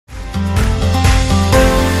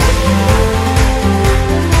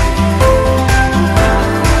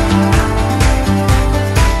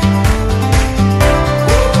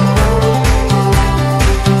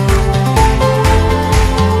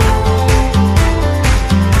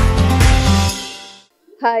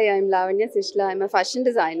Hi, I'm Lavanya Sistla. I'm a fashion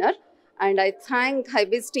designer, and I thank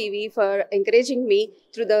HyBiz Tv for encouraging me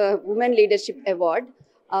through the Women Leadership Award.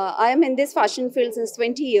 I am in this fashion field since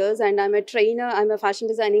 20 years, and I'm a trainer. I'm a fashion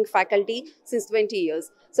designing faculty since 20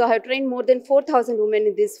 years. So I have trained more than 4,000 women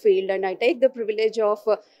in this field, and I take the privilege of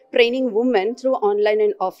training women through online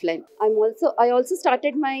and offline. I also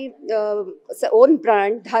started my own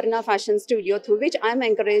brand, Dharna Fashion Studio, through which I'm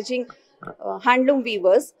encouraging handloom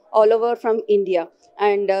weavers all over from India,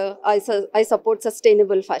 and I support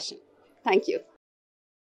sustainable fashion. Thank you.